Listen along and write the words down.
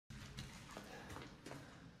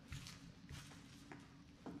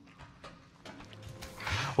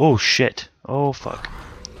Oh shit. Oh fuck.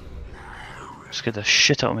 Scared the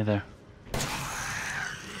shit out of me there.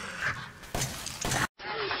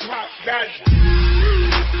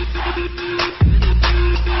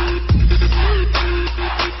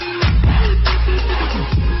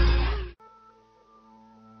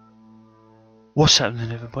 What's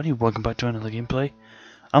happening, everybody? Welcome back to another gameplay.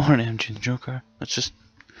 I'm Hunter MG the Joker. Let's just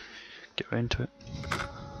get right into it.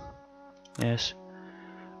 Yes.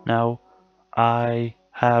 Now, I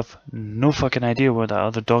have no fucking idea where that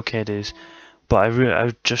other dog head is, but I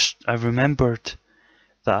remembered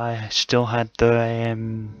that I still had the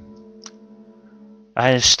I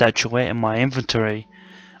had a statuette in my inventory.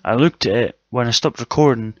 I looked at it when I stopped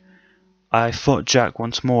recording. I fought Jack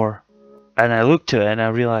once more. And I looked at it and I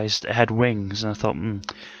realised it had wings, and I thought,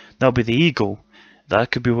 that'll be the eagle.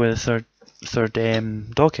 That could be where the third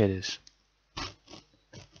dog head is.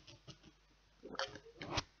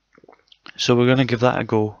 So we're gonna give that a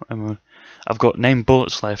go. And I've got 9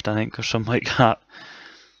 bullets left, I think, or something like that.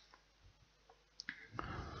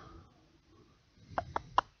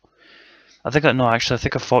 I think I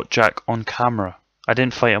think I fought Jack on camera. I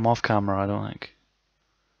didn't fight him off camera, I don't think.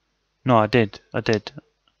 No, I did.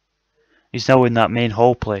 He's now in that main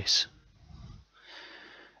hall place.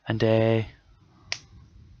 And as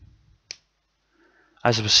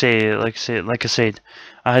I was saying, like I said,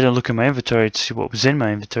 I had a look in my inventory to see what was in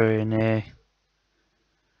my inventory, and I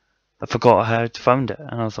forgot how I had found it,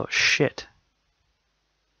 and I thought, shit.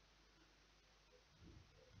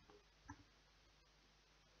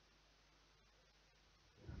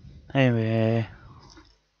 Anyway,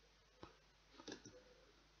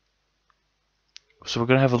 so we're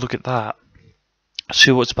gonna have a look at that,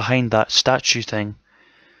 see what's behind that statue thing.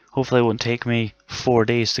 Hopefully it won't take me 4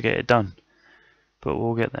 days to get it done, but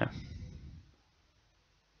we'll get there.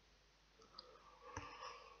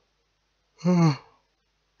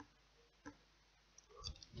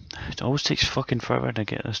 It always takes fucking forever to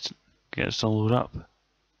get us to load up.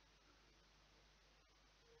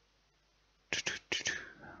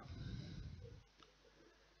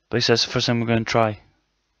 But he says the first time we're going to try.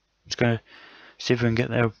 Just going to see if we can get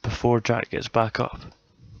there before Jack gets back up.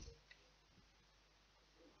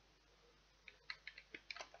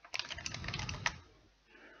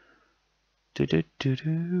 Let's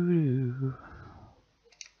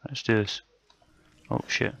do this. Oh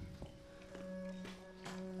shit.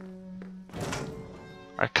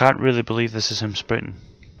 I can't really believe this is him sprinting.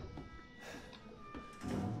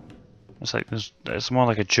 It's more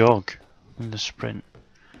like a jog than the sprint.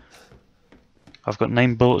 I've got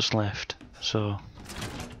 9 bullets left, so.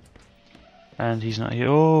 And he's not here.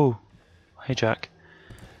 Oh! Hey Jack.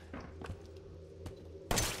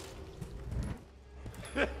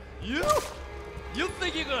 You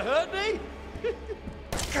think you're gonna hurt me?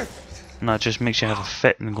 No, it just makes you have a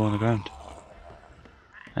fit and go on the ground.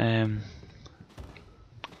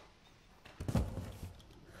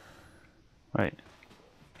 Right.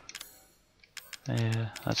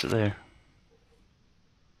 That's it there.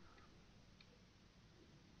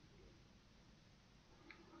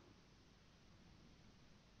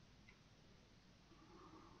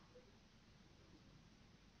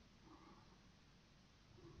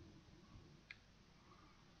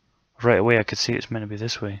 Right away I could see it's meant to be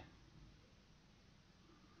this way.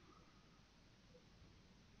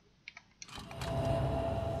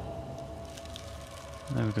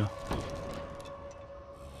 There we go.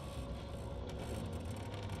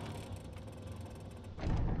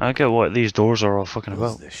 I get what these doors are all fucking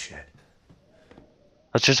about. This shit?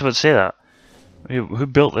 I was just about to say that. Who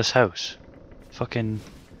built this house? Fucking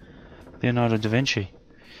Leonardo da Vinci.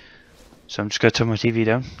 So I'm just gonna turn my TV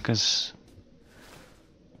down, because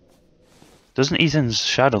doesn't Ethan's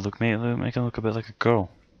shadow make him look a bit like a girl?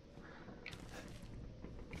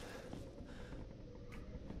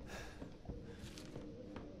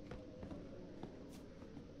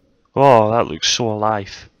 Oh, that looks so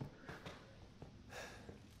alive,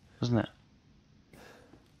 doesn't it?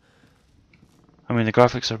 I mean, the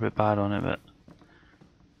graphics are a bit bad on it, but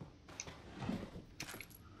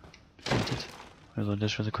reload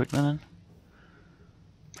this really quick then.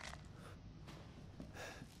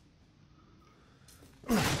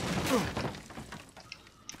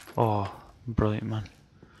 Oh, brilliant, man.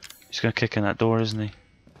 He's gonna kick in that door, isn't he?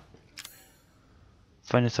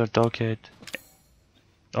 Find the third dog head.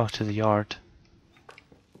 Oh, to the yard.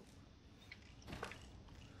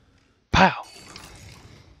 Pow!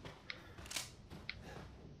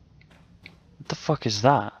 What the fuck is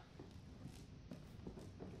that?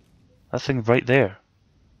 That thing right there.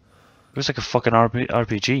 It looks like a fucking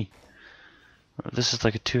RPG. This is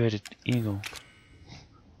like a 2-headed eagle.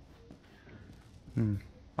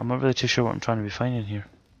 I'm not really too sure what I'm trying to be finding here.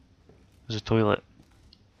 There's a toilet.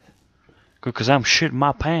 Good, because I'm shitting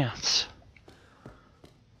my pants.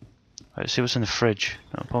 Right, let's see what's in the fridge.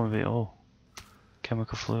 That'll probably be, oh,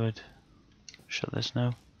 chemical fluid. Shut this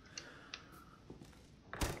now.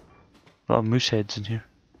 A lot of moose heads in here.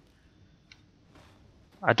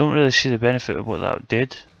 I don't really see the benefit of what that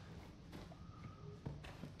did.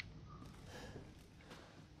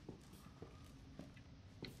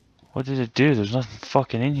 What did it do? There's nothing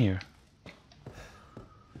fucking in here.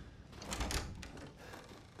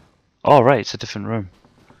 Oh right, it's a different room.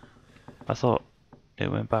 I thought it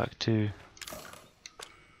went back to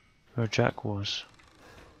where Jack was.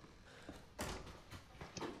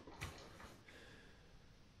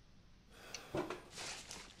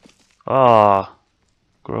 Ah,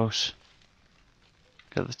 gross.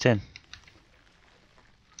 Get the tin.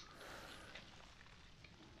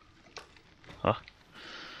 Huh.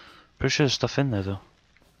 Pretty sure there's stuff in there though.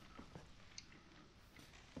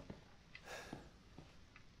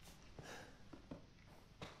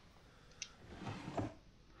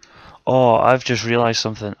 Oh, I've just realised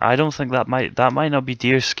something. I don't think that might not be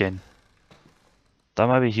deer skin. That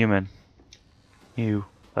might be human. Ew.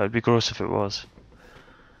 That would be gross if it was.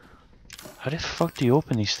 How the fuck do you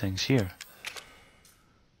open these things here?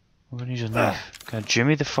 I'm gonna use a knife. Can I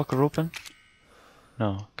jimmy the fucker open?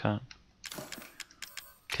 No, can't.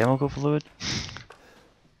 Chemical fluid?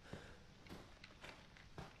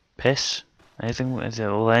 Piss? Anything?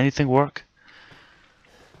 Will anything work?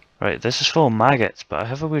 Right, this is full of maggots, but I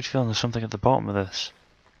have a weird feeling there's something at the bottom of this.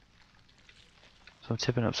 So I'm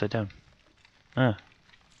tipping it upside down. Ah.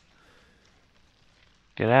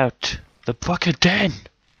 Get out! The fucking den!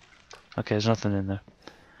 Okay, there's nothing in there.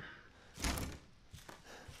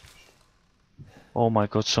 Oh my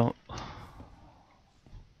god, so...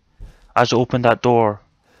 As I opened that door,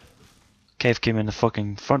 Kev came in the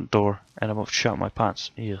fucking front door and I about shot my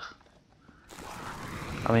pants. Ew.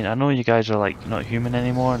 I mean, I know you guys are like not human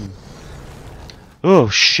anymore and... Oh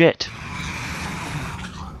shit!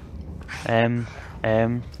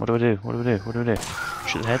 What do I do? What do I do? What do I do?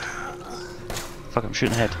 Shoot the head? Fuck, I'm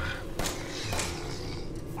shooting the head.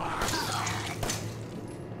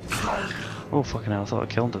 Oh fucking hell, I thought I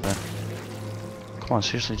killed it then. Come on,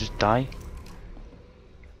 seriously, just die?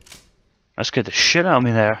 That scared the shit out of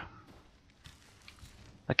me there.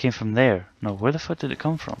 That came from there. No, where the fuck did it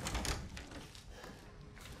come from?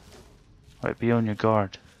 Right, be on your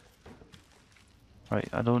guard. Right,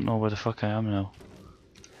 I don't know where the fuck I am now.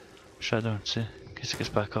 Shut down, see? In case it gets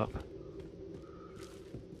back up.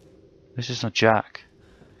 This is not Jack.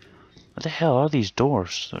 What the hell are these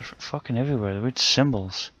doors? They're fucking everywhere. They're weird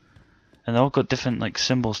symbols. And they all got different like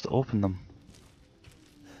symbols to open them.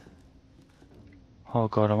 Oh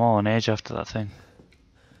god, I'm all on edge after that thing.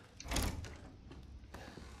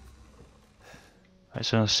 Right,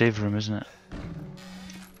 it's another save room, isn't it?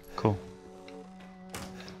 Cool.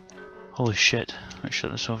 Holy shit. Let's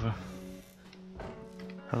shut this over.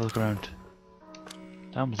 Have a look around.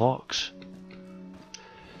 Damn locks.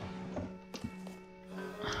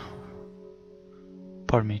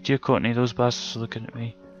 Pardon me. Dear Courtney, those bastards are looking at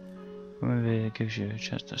me. Maybe it gives you a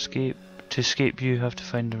chance to escape. To escape you have to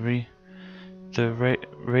find the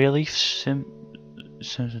relief seems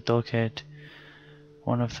a dog head.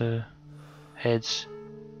 One of the heads.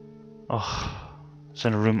 Oh, it's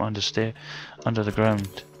in a room under the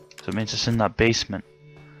ground. So it means it's in that basement.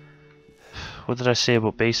 What did I say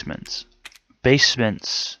about basements?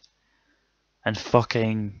 Basements and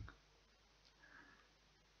fucking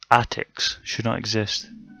attics should not exist.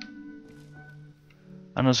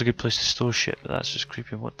 I know it's a good place to store shit, but that's just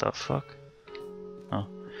creepy. What the fuck? Oh,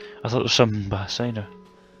 I thought there was something beside her.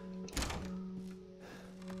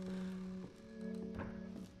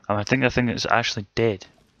 I think that thing is actually dead.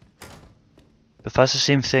 But if that's the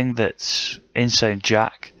same thing that's inside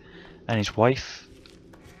Jack and his wife,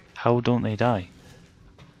 how don't they die?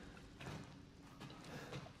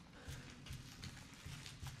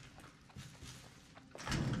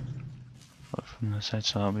 Look from the side,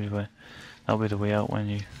 so that'll be the way out when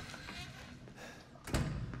you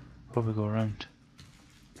probably go around.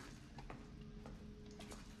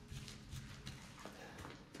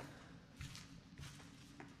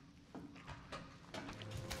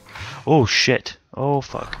 Oh shit! Oh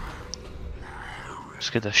fuck!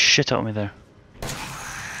 Scared the shit out of me there.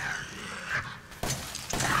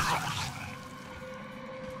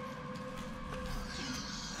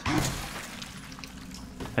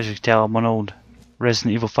 As you can tell, I'm an old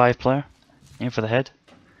Resident Evil 5 player. Aim for the head.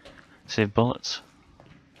 Save bullets.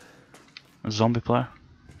 A zombie player.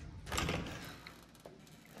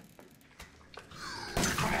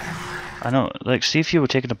 I know, like, see if you were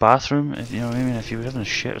taking a bathroom, if you know what I mean, if you were having a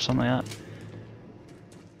shit or something like that.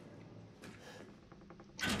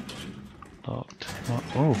 Locked.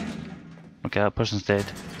 Oh. Okay, that person's dead.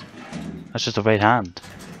 That's just a right hand.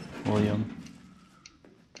 William.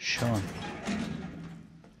 Sean.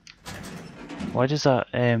 Why does that,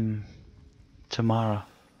 Tamara?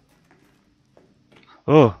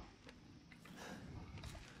 Oh!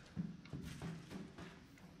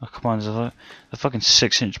 Oh, come on, there's a fucking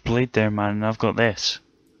 6-inch blade there, man, and I've got this.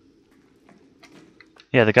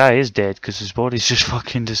 Yeah, the guy is dead because his body's just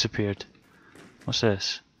fucking disappeared. What's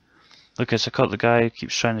this? Look, it's a cut. The guy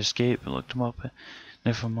keeps trying to escape. I looked him up.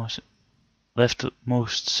 Leftmost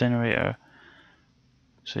incinerator,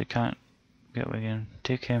 so he can't get away again.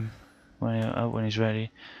 Take him out when he's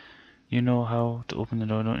ready. You know how to open the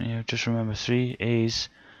door, don't you? Just remember 3 A's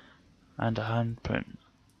and a handprint.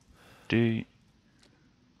 Do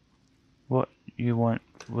what you want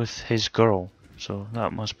with his girl. So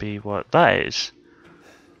that must be what that is.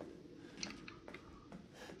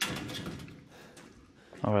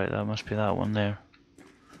 Alright, that must be that one there.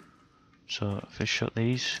 So if I shut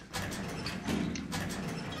these.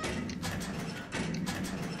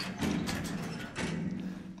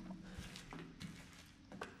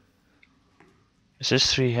 It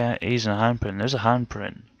says 3 A's and a handprint. There's a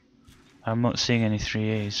handprint. I'm not seeing any 3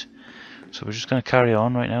 A's. So we're just going to carry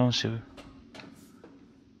on right now and see.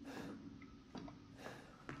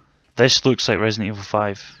 This looks like Resident Evil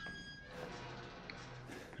 5.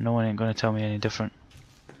 No one ain't going to tell me any different.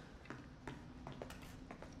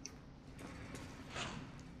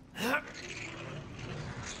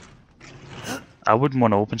 I wouldn't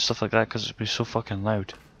want to open stuff like that because it'd be so fucking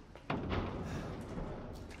loud.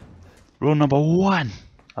 Rule number 1.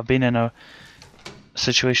 I've been in a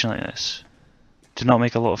situation like this. Do not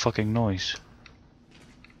make a lot of fucking noise.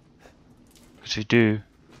 Because if you do,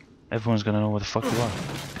 everyone's going to know where the fuck you are.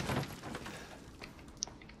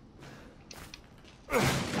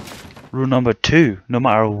 Rule number 2. No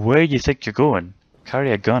matter where you think you're going,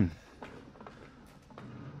 carry a gun.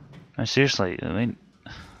 And seriously, I mean,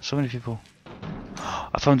 so many people.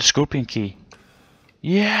 I found the scorpion key.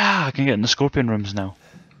 Yeah, I can get in the scorpion rooms now.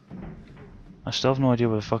 I still have no idea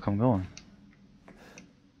where the fuck I'm going.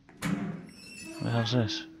 What the hell's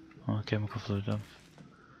this? Oh, chemical fluid. I've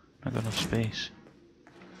not got enough space.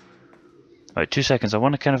 Right, 2 seconds. I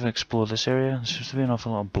want to kind of explore this area. There seems to be an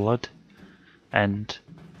awful lot of blood. And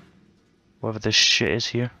whatever this shit is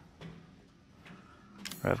here.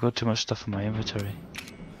 Right, I've got too much stuff in my inventory.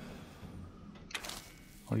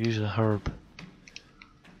 I'll use a herb.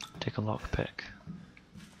 Take a lockpick.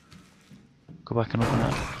 Go back and open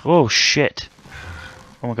that. Oh shit!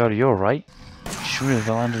 Oh my god, are you alright? You really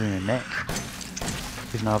landed on your neck.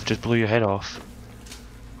 Even though I've just blew your head off.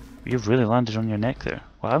 You've really landed on your neck there.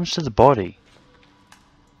 What happens to the body?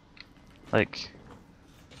 Like...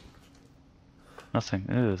 nothing.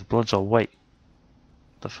 Ew, the blood's all white.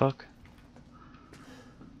 The fuck?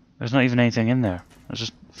 There's not even anything in there. It's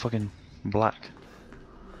just fucking black.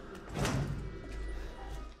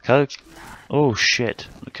 Oh shit.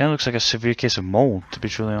 It kinda looks like a severe case of mold, to be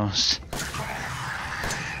truly honest.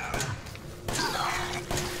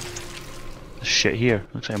 This shit here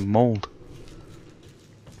looks like mold.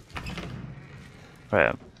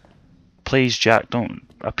 Right. Please, Jack, don't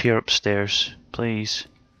appear upstairs. Please.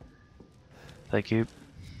 Thank you.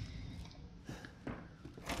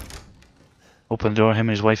 Open the door, him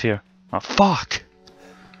and his wife here. Oh fuck!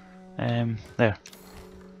 There.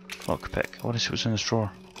 Lockpick. I want to see what's in this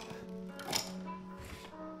drawer.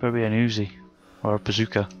 Better be an Uzi. Or a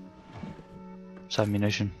bazooka. It's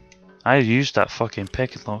ammunition. I used that fucking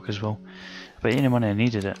pick lock as well. But any money I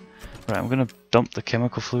needed it. Right, I'm gonna dump the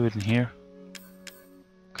chemical fluid in here.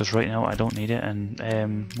 Because right now I don't need it.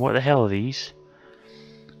 And what the hell are these?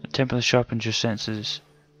 Temporarily sharpens your senses,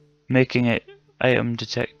 making it item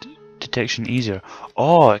detection easier.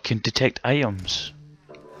 Oh, it can detect items.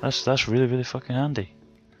 That's really fucking handy.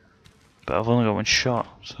 But I've only got 1 shot,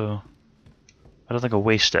 so I don't think I'll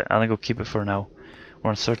waste it. I think I'll keep it for now. We're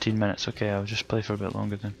on 13 minutes. Okay, I'll just play for a bit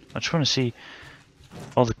longer then. I just want to see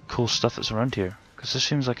all the cool stuff that's around here, because this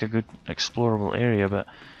seems like a good explorable area. But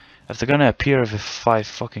if they're gonna appear every 5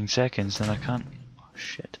 fucking seconds, then I can't. Oh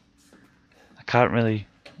shit! I can't really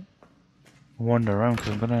wander around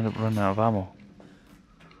because I'm gonna end up running out of ammo.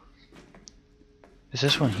 Is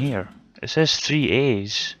this one here? It says 3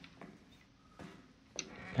 A's.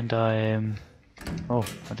 And oh,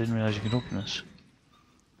 I didn't realise you could open this.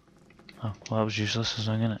 Oh, well that was useless, there's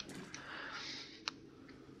nothing in it.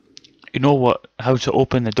 You know how to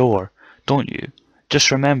open the door, don't you?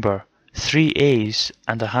 Just remember, 3 A's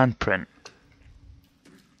and a handprint.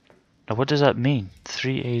 Now what does that mean?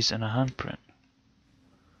 3 A's and a handprint.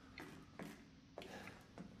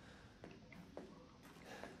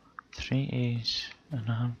 Three A's and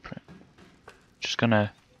a handprint. Just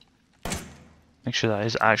gonna make sure that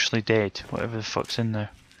is actually dead, whatever the fuck's in there.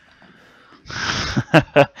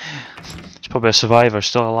 It's probably a survivor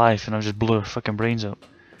still alive and I just blew her fucking brains out.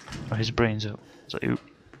 Or his brains out. It's like, oop,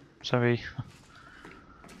 sorry.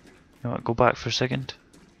 You know what, go back for a second.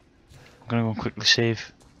 I'm gonna go and quickly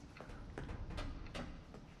save.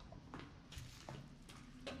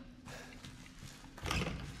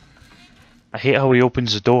 I hate how he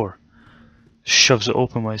opens the door. Shoves it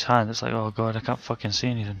open with his hand. It's like, oh god, I can't fucking see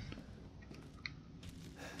anything.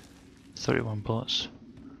 31 bullets.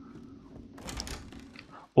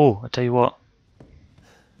 Oh, I tell you what.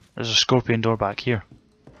 There's a scorpion door back here.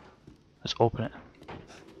 Let's open it.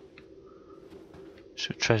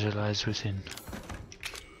 So treasure lies within.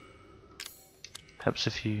 Helps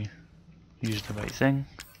if you use the right thing.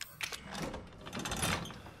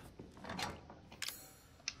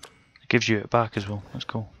 It gives you it back as well. That's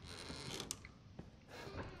cool.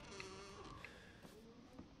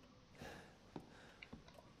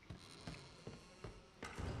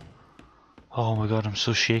 Oh my god, I'm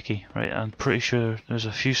so shaky. Right, I'm pretty sure there's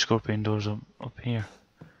a few scorpion doors up here.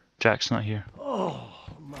 Jack's not here.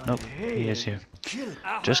 Nope, he is here.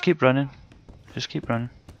 Just keep running. Just keep running.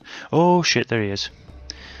 Oh shit, there he is.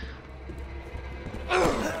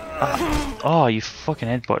 Ah. Oh, you fucking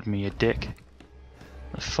headbutted me, you dick.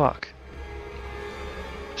 The fuck?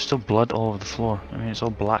 There's still blood all over the floor. I mean, it's all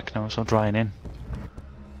black now, it's all drying in.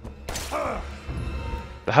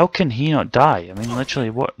 But how can he not die? I mean, literally,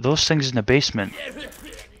 what? Those things in the basement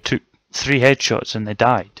took 3 headshots and they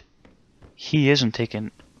died. He isn't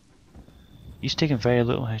taking... He's taking very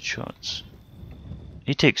little headshots.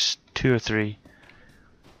 He takes 2 or 3.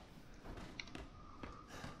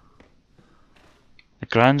 The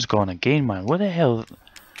Grand's gone again, man. What the hell?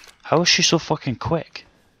 How is she so fucking quick?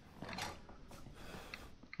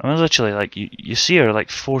 I mean, literally, like, you see her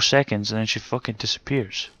like 4 seconds and then she fucking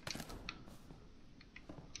disappears.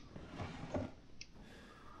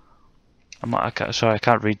 Sorry, I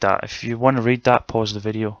can't read that. If you want to read that, pause the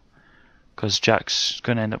video. Because Jack's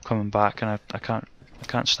going to end up coming back and I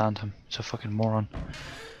can't stand him. He's a fucking moron.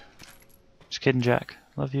 Just kidding, Jack.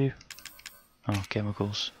 Love you. Oh,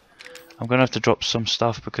 chemicals. I'm going to have to drop some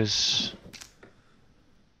stuff because...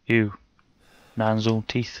 You. Nan's old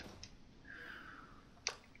teeth.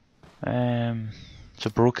 It's a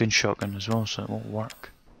broken shotgun as well, so it won't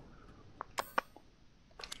work.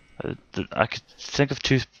 I could think of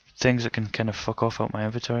 2 things that can kind of fuck off out my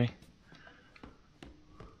inventory.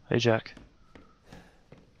 Hey Jack.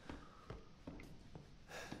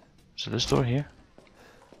 Is it this door here?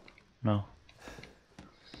 No.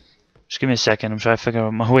 Just give me a second, I'm trying to figure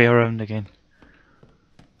out my way around again.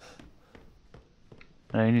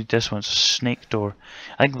 I need this one, it's a snake door.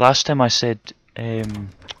 I think last time I said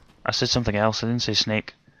something else, I didn't say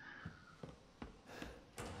snake.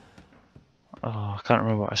 Oh, I can't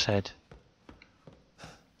remember what I said.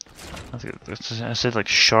 I said like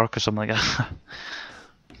shark or something like that.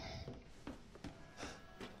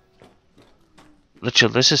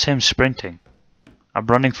 Literally, this is him sprinting. I'm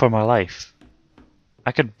running for my life.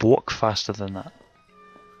 I could walk faster than that.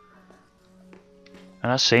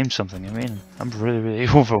 And that's saying something. I mean, I'm really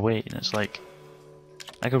overweight and it's like...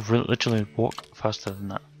 I could literally walk faster than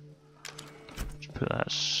that. Just put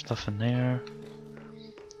that stuff in there.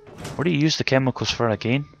 What do you use the chemicals for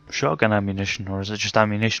again? Shotgun ammunition, or is it just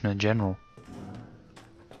ammunition in general?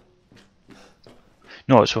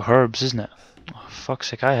 No, it's for herbs, isn't it? Oh, fuck's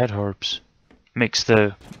sake, I had herbs. Makes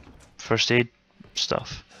the first aid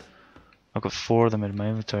stuff. I've got 4 of them in my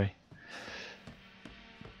inventory.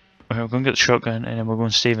 Okay, we're going to get the shotgun and then we're going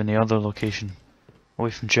to save in the other location.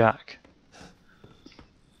 Away from Jack.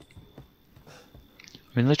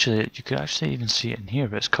 I mean, literally, you could actually even see it in here,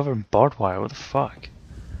 but it's covered in barbed wire. What the fuck?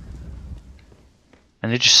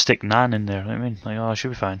 And they just stick Nan in there. You know what I mean, like, oh, I should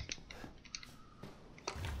be fine.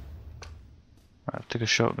 Right, I've took a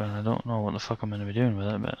shotgun. I don't know what the fuck I'm going to be doing with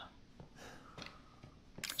it, but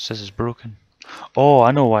it says it's broken. Oh, I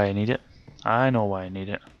know why I need it. I know why I need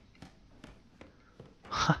it.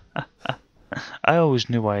 I always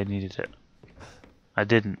knew why I needed it. I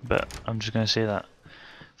didn't, but I'm just going to say that.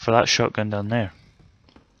 For that shotgun down there.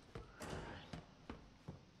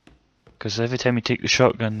 Because every time you take the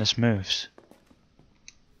shotgun, this moves.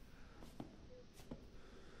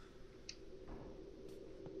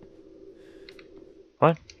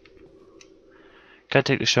 What? Can't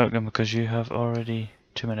take the shotgun because you have already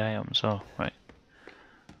too many items. Oh, right.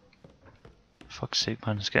 Fuck's sake,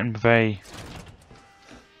 man. It's getting very...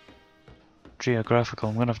 geographical.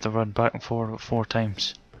 I'm gonna have to run back and forward 4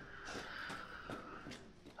 times.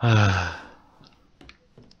 We're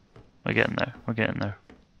getting there. We're getting there.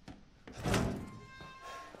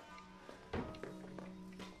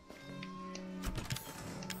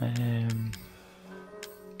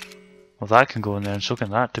 Well, that can go in there, and so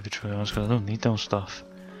can that, to be true honest, because I don't need those stuff.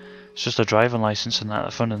 It's just a driving license and that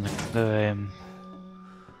I found in the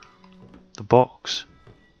box,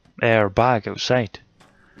 or bag outside.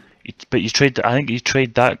 But you trade. I think you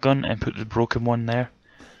trade that gun and put the broken one there.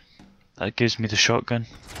 That gives me the shotgun,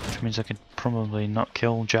 which means I could probably not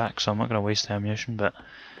kill Jack, so I'm not gonna waste the ammunition. But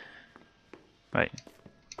right,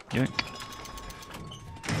 yoink.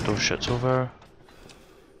 Door shuts over.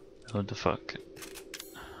 What the fuck?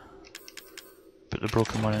 Put the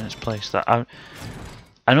broken one in its place. That I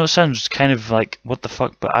know it sounds kind of like what the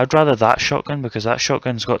fuck, but I'd rather that shotgun because that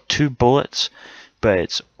shotgun's got 2 bullets, but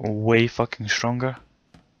it's way fucking stronger.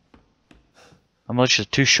 I'm literally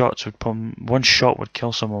 2 shots would one shot would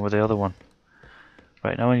kill someone with the other one.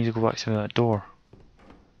 Right, now I need to go back through that door.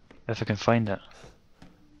 If I can find it.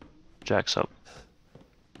 Jack's up.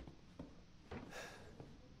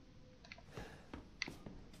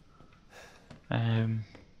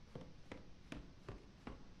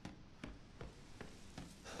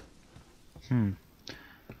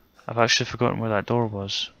 I've actually forgotten where that door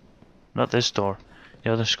was. Not this door,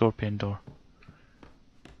 the other scorpion door.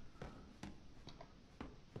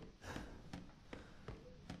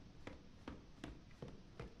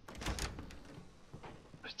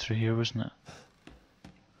 Through here, wasn't it?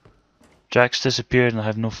 Jack's disappeared and I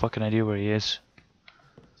have no fucking idea where he is.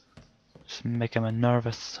 Just making me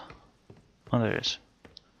nervous. Oh, there he is.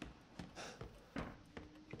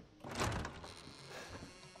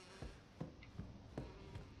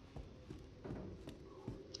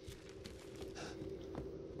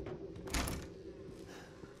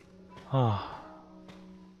 Oh,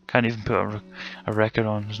 can't even put a record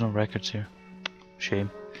on. There's no records here. Shame.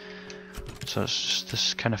 So it's just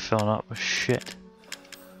this kind of filling up with shit.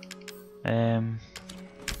 How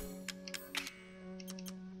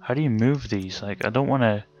do you move these? Like, I don't want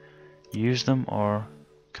to use them or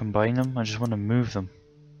combine them. I just want to move them.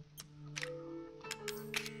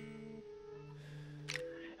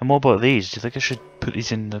 And what about these? Do you think I should put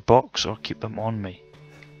these in the box or keep them on me?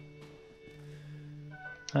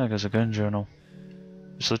 Oh, there's a gun journal.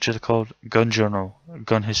 It's literally called gun journal,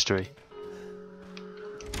 gun history.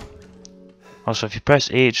 Also, if you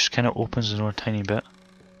press A, it just kind of opens the door a tiny bit.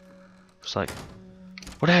 It's like,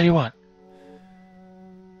 what the hell do you want?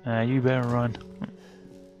 You better run.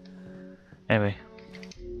 Anyway.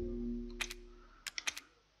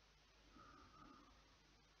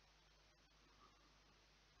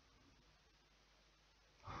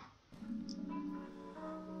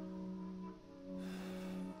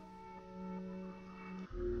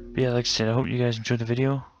 But yeah, like I said, I hope you guys enjoyed the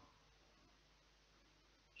video.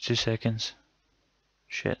 2 seconds.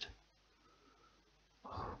 Shit.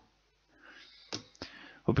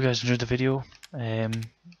 Hope you guys enjoyed the video.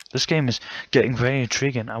 This game is getting very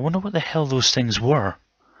intriguing. I wonder what the hell those things were.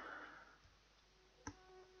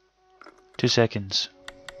 2 seconds.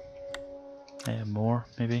 More,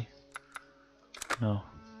 maybe? No.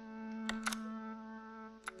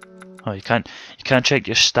 Oh, you can't check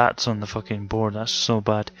your stats on the fucking board. That's so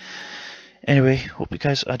bad. Anyway, hope you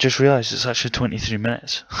guys. I just realised it's actually 23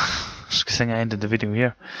 minutes. It's a good thing I ended the video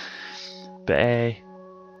here. But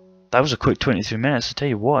that was a quick 23 minutes. I tell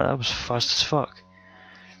you what, that was fast as fuck.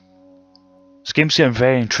 This game's getting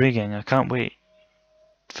very intriguing. I can't wait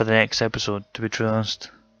for the next episode. To be true honest,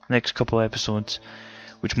 next couple of episodes,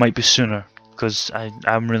 which might be sooner, because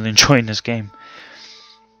I'm really enjoying this game.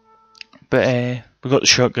 But we got the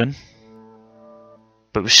shotgun.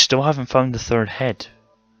 But we still haven't found the 3rd head.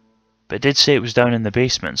 But it did say it was down in the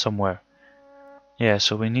basement somewhere. Yeah,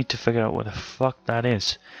 so we need to figure out what the fuck that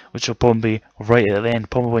is. Which will probably be right at the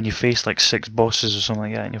end. Probably when you face like 6 bosses or something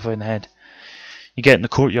like that and you find the head. You get in the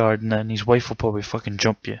courtyard and then his wife will probably fucking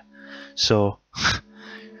jump you. So,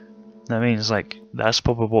 that means like, that's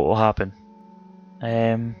probably what will happen.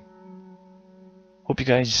 Hope you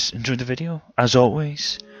guys enjoyed the video. As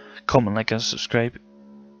always, comment, like and subscribe.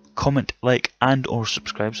 Comment, like and or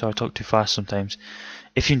subscribe, so I talk too fast sometimes.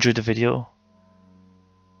 If you enjoyed the video.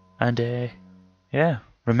 And yeah,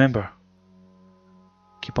 remember,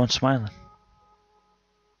 keep on smiling.